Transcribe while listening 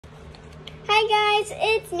Hi guys,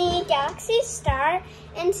 it's me, Galaxy Star,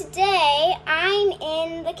 and today I'm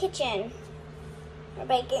in the kitchen. We're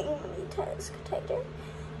baking. Let me tie this tighter.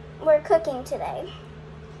 We're cooking today.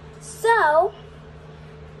 So,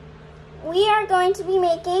 we are going to be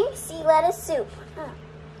making sea lettuce soup.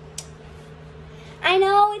 I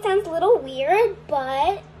know it sounds a little weird,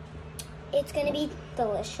 but it's going to be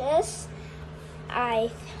delicious, I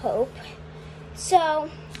hope. So,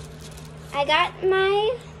 I got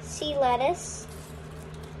my sea lettuce,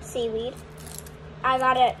 seaweed. I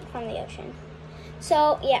got it from the ocean.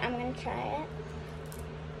 So, yeah, I'm going to try it.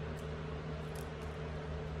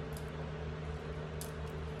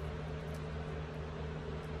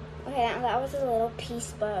 Okay, that was a little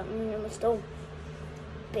piece, but it was still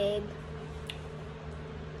big.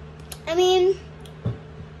 I mean,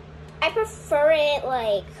 I prefer it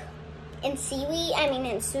like in seaweed,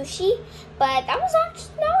 in sushi, but that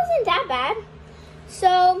wasn't that bad.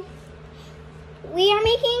 So, we are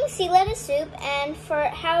making sea lettuce soup, and for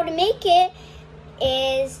how to make it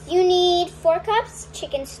is you need 4 cups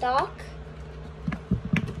chicken stock.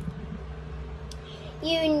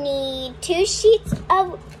 You need 2 sheets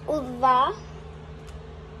of uva.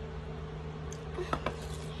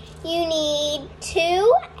 You need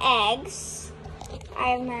 2 eggs. I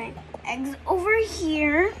have my eggs over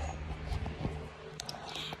here.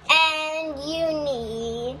 And you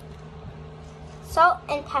need salt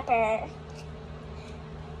and pepper.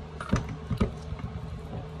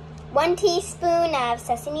 1 teaspoon of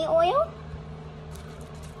sesame oil.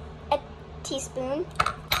 A teaspoon.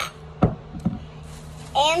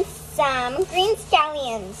 And some green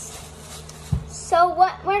scallions. So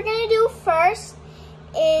what we're gonna do first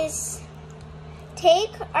is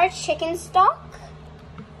take our chicken stock,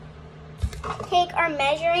 take our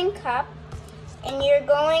measuring cup, and you're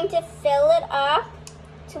going to fill it up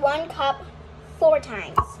to 1 cup 4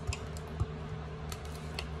 times.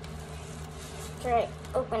 Try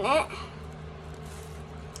open it.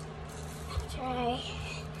 Try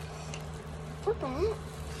open it.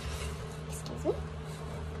 Excuse me.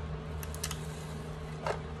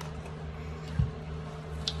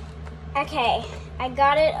 Okay, I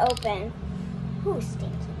got it open. Ooh,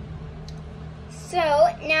 stinky. So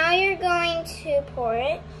now you're going to pour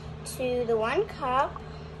it to the 1 cup.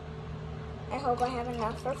 I hope I have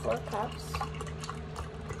enough for 4 cups.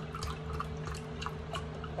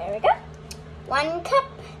 There we go. 1 cup.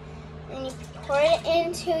 And you pour it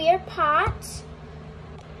into your pot.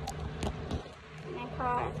 My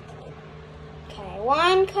pot. Okay,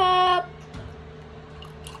 1 cup.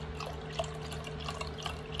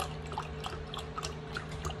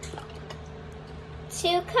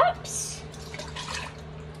 2 cups.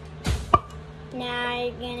 Now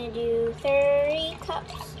you're gonna do 3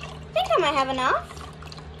 cups. I think I might have enough.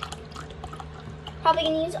 Probably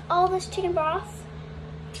gonna use all this chicken broth.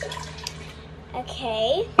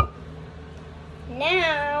 Okay.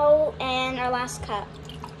 Now, and our last cup.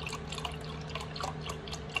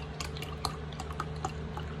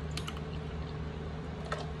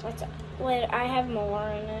 What's up? Wait, I have more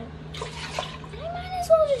in it. I might as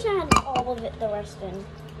well just add all of it, the rest in.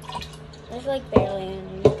 There's like barely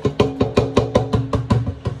any.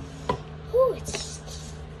 Ooh, it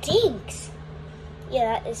stinks.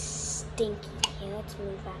 Yeah, that is stinky. Okay, let's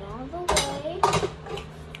move that out of the way.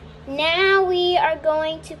 Now we are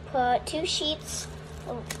going to put 2 sheets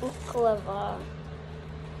of baklava.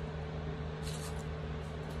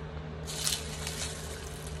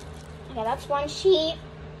 Okay, that's 1 sheet.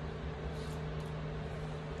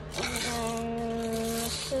 And then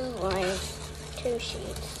this is like 2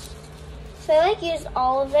 sheets. So I used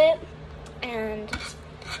all of it, and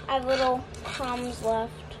I have little crumbs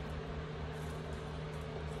left.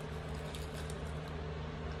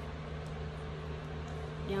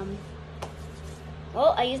 Yum.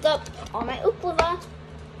 Well, I used up all my baklava.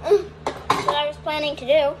 That's what I was planning to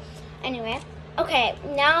do. Anyway, okay,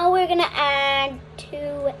 now we're gonna add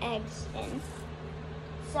 2 eggs in.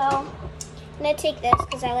 So, I'm gonna take this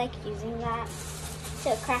because I like using that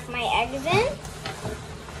to crack my eggs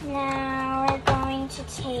in. Now we're going to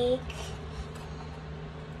take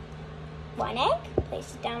 1 egg,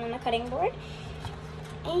 place it down on the cutting board,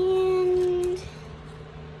 and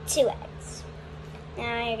 2 eggs.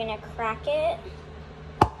 Now you're gonna crack it.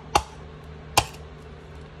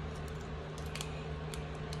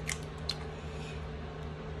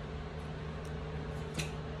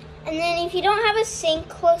 And then if you don't have a sink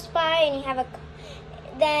close by and you have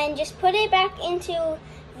then just put it back into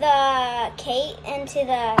the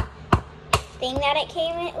thing that it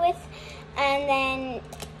came with, and then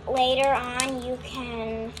later on you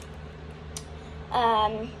can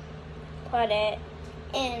put it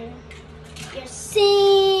in your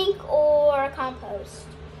sink or compost.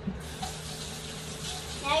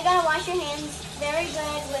 Now you gotta wash your hands very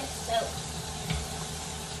good with soap.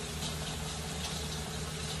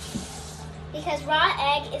 Because raw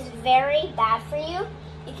egg is very bad for you.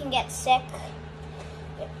 You can get sick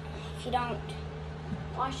if you don't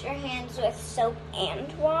wash your hands with soap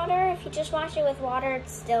and water. If you just wash it with water,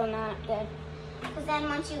 it's still not good. Because then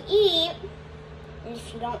once you eat, and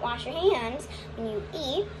if you don't wash your hands when you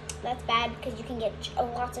eat, that's bad because you can get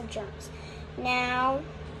lots of germs. Now,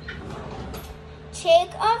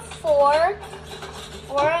 take a fork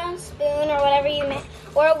or a spoon or whatever you make,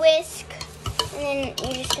 or a whisk, and then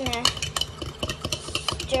you're just gonna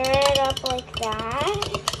stir it up like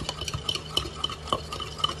that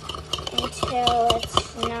until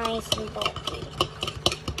it's nice and bulky.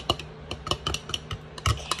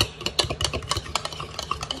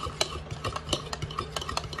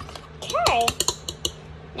 Okay.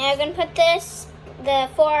 Now I'm gonna put the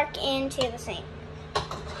fork into the sink.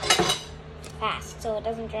 Fast so it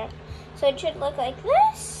doesn't drip. So it should look like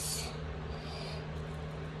this.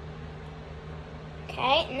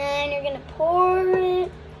 Okay, and then you're gonna pour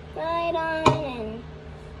it right on in.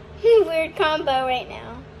 Weird combo right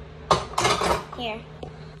now. Here.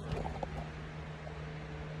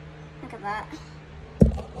 Look at that.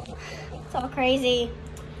 It's all crazy.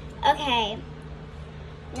 Okay.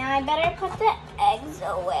 Now I better put the eggs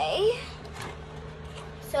away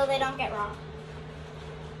so they don't get raw.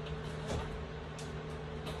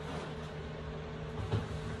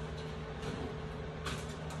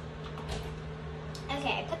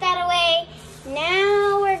 Okay, put that away.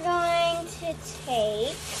 Now we're going to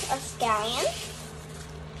take our scallion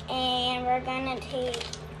and we're gonna take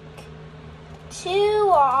 2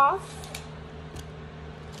 off.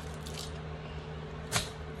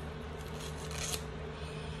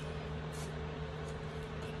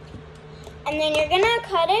 And then you're gonna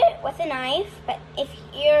cut it with a knife, but if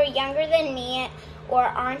you're younger than me or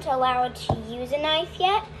aren't allowed to use a knife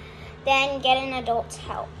yet, then get an adult's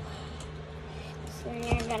help. So then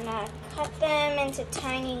you're gonna cut them into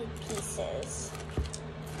tiny pieces.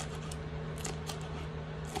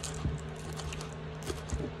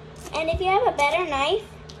 And if you have a better knife,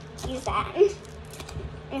 use that.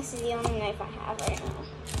 This is the only knife I have right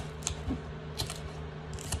now.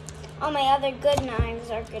 All my other good knives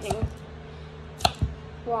are getting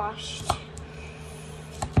washed.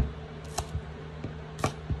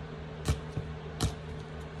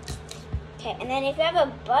 Okay, and then if you have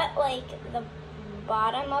a butt like the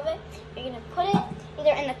bottom of it, you're gonna put it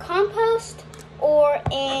either in the compost or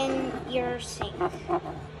in your sink.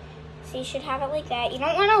 So you should have it like that. You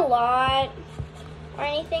don't want a lot or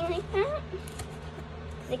anything like that,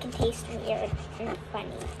 because it can taste weird and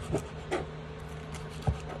funny.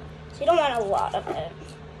 So you don't want a lot of it.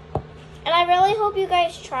 And I really hope you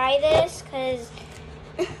guys try this, because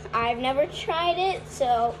I've never tried it.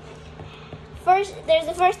 So there's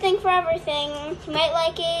the first thing for everything. You might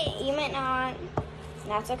like it, you might not.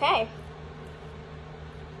 That's okay.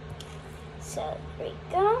 So there we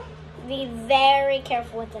go. Be very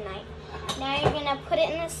careful with the knife. Now you're gonna put it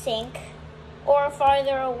in the sink or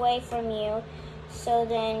farther away from you, so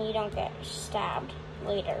then you don't get stabbed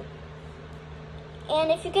later.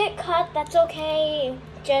 And if you get cut, that's okay.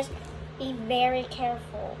 Just be very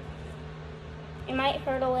careful. It might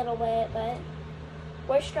hurt a little bit, but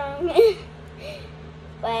we're strong.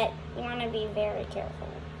 But you want to be very careful.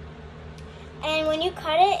 And when you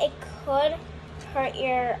cut it, it could hurt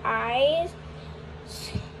your eyes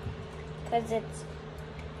because it's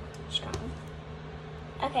strong.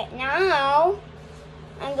 Okay, now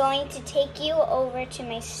I'm going to take you over to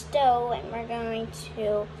my stove and we're going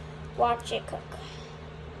to watch it cook.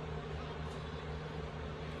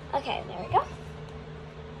 Okay, there we go.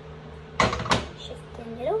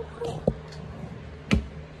 Shifting it over.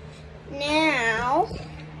 Now,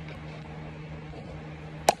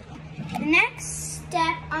 the next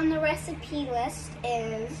step on the recipe list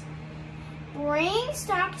is bring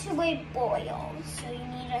stock to a boil. So you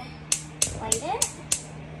need to light it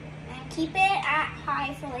and keep it at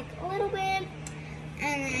high for like a little bit,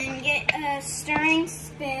 and then get a stirring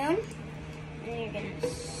spoon and you're gonna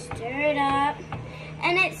stir it up.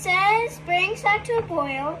 And it says bring stock to a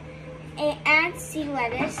boil, add sea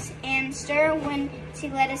lettuce, and stir when sea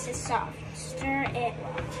lettuce is soft. Stir it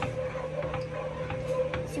well.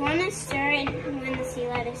 So you want to stir it when the sea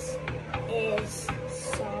lettuce is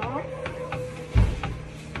soft.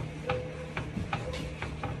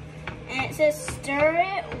 And it says stir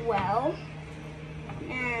it well.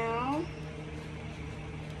 Now,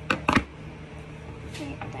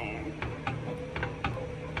 right there.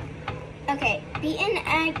 Okay, beat an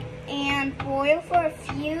egg and boil for a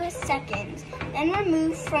few seconds. Then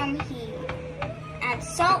remove from heat. Add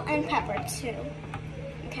salt and pepper too.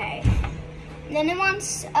 Okay. Then it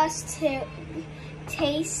wants us to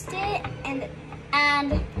taste it and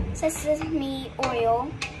add sesame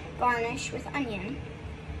oil, garnish with onion.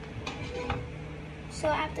 So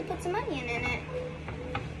I have to put some onion in it.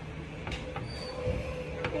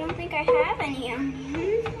 I don't think I have any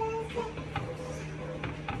onion.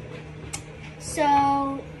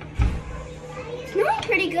 So it's smelling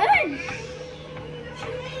pretty good.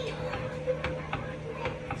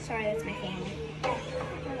 Sorry, that's my family.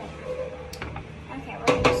 Okay,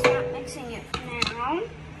 we're gonna start mixing it now.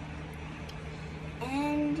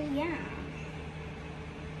 And yeah.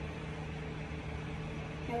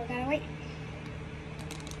 Now we're gonna wait.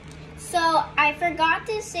 So I forgot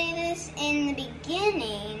to say this in the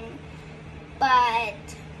beginning, but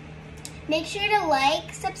make sure to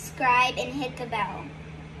like, subscribe, and hit the bell.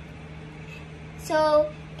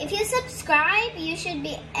 So if you subscribe, you should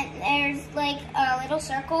be, and there's like a little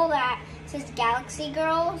circle that says Galaxy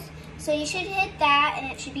Girls. So you should hit that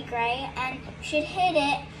and it should be gray, and you should hit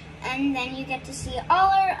it, and then you get to see all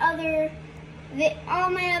my other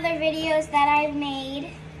videos that I've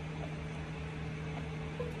made.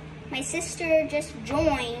 My sister just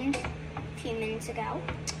joined a few minutes ago.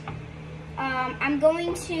 I'm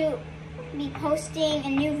going to be posting a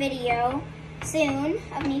new video soon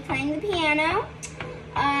of me playing the piano.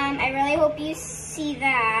 I really hope you see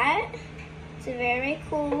that. It's a very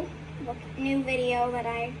cool new video that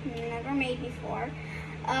I've never made before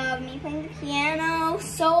of me playing the piano.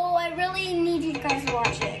 So I really need you guys to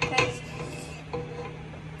watch it because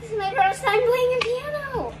this is my first time playing the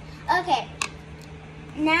piano. Okay,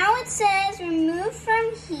 now it says remove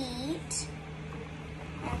from heat.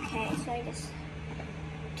 Okay, so I just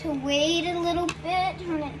to wait a little bit,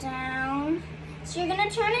 turn it down. So you're gonna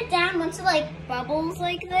turn it down once it like bubbles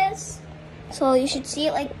like this. So you should see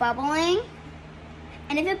it like bubbling.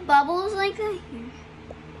 And if it bubbles like that,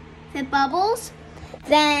 if it bubbles,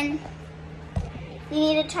 then you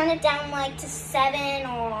need to turn it down like to 7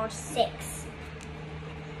 or 6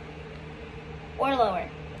 or lower.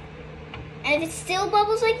 And if it still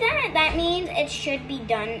bubbles like that, that means it should be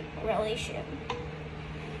done really soon.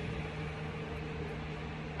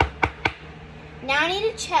 Now I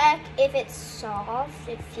need to check if it's soft.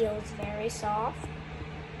 It feels very soft.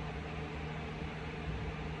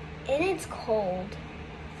 And it's cold.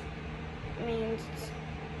 It means it's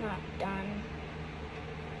not done.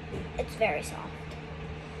 It's very soft.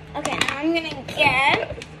 Okay, now I'm gonna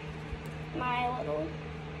get my little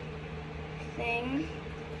thing.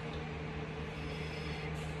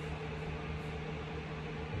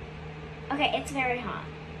 Okay, it's very hot.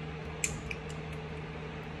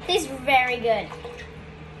 Tastes very good.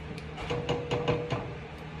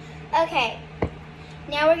 Okay,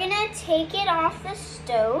 now we're gonna take it off the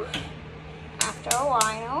stove after a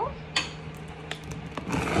while.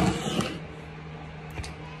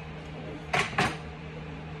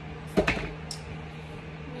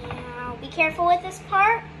 Now, be careful with this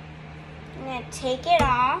part. I'm gonna take it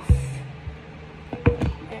off.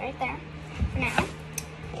 Put it right there for now.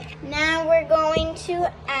 Now we're going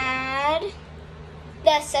to add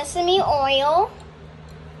the sesame oil.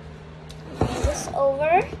 Move this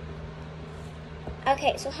over.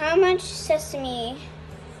 Okay, so how much sesame?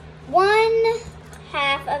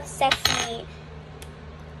 1/2 of sesame.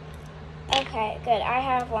 Okay, good. I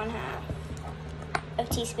have 1/2 of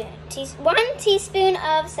teaspoon. 1 teaspoon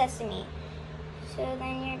of sesame. So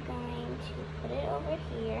then you're going to put it over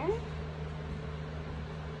here.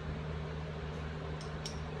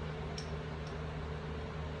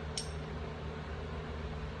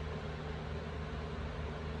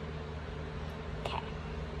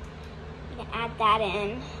 Add that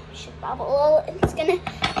in. It should bubble. It's gonna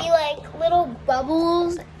be like little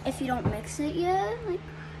bubbles if you don't mix it yet. Like,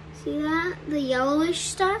 see that? The yellowish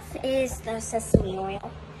stuff is the sesame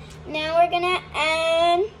oil. Now we're gonna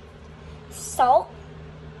add salt.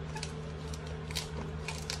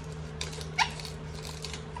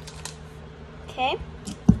 Okay.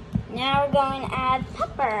 Now we're going to add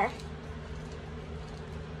pepper.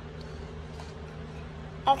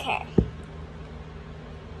 Okay.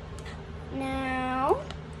 Now,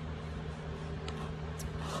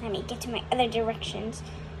 let me get to my other directions.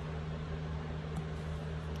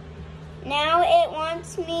 Now it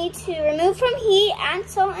wants me to remove from heat, add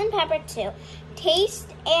salt and pepper too. Taste,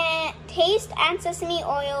 add sesame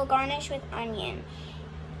oil, garnish with onion.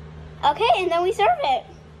 Okay, and then we serve it.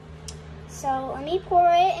 So let me pour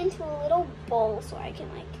it into a little bowl so I can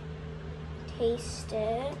like taste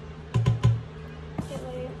it.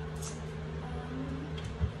 Okay,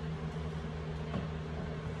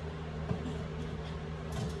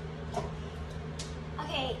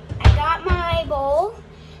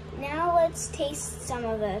 some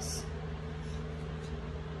of this.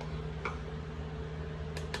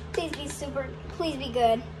 Please be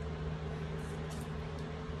good.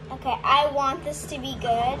 Okay, I want this to be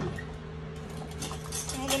good.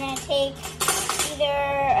 I'm gonna take either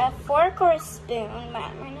a fork or a spoon, but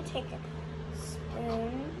I'm gonna take a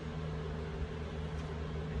spoon.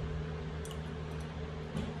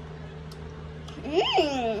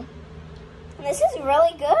 Mmm, this is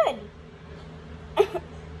really good.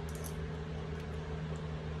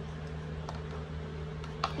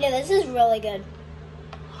 Yeah, this is really good.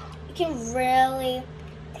 You can really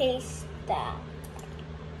taste that.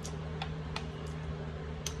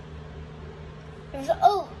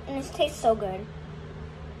 Oh, and this tastes so good.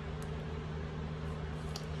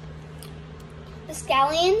 The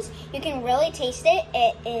scallions, you can really taste it.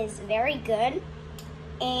 It is very good.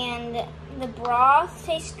 And the broth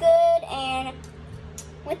tastes good. And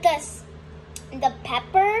with this, the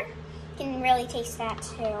pepper, you can really taste that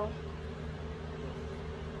too.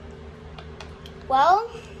 Well,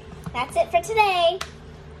 that's it for today.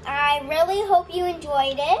 I really hope you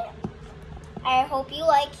enjoyed it. I hope you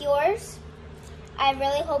like yours. I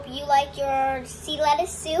really hope you like your sea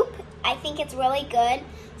lettuce soup. I think it's really good.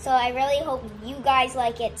 So I really hope you guys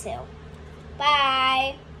like it too.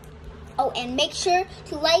 Bye. Oh, and make sure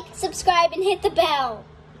to like, subscribe, and hit the bell.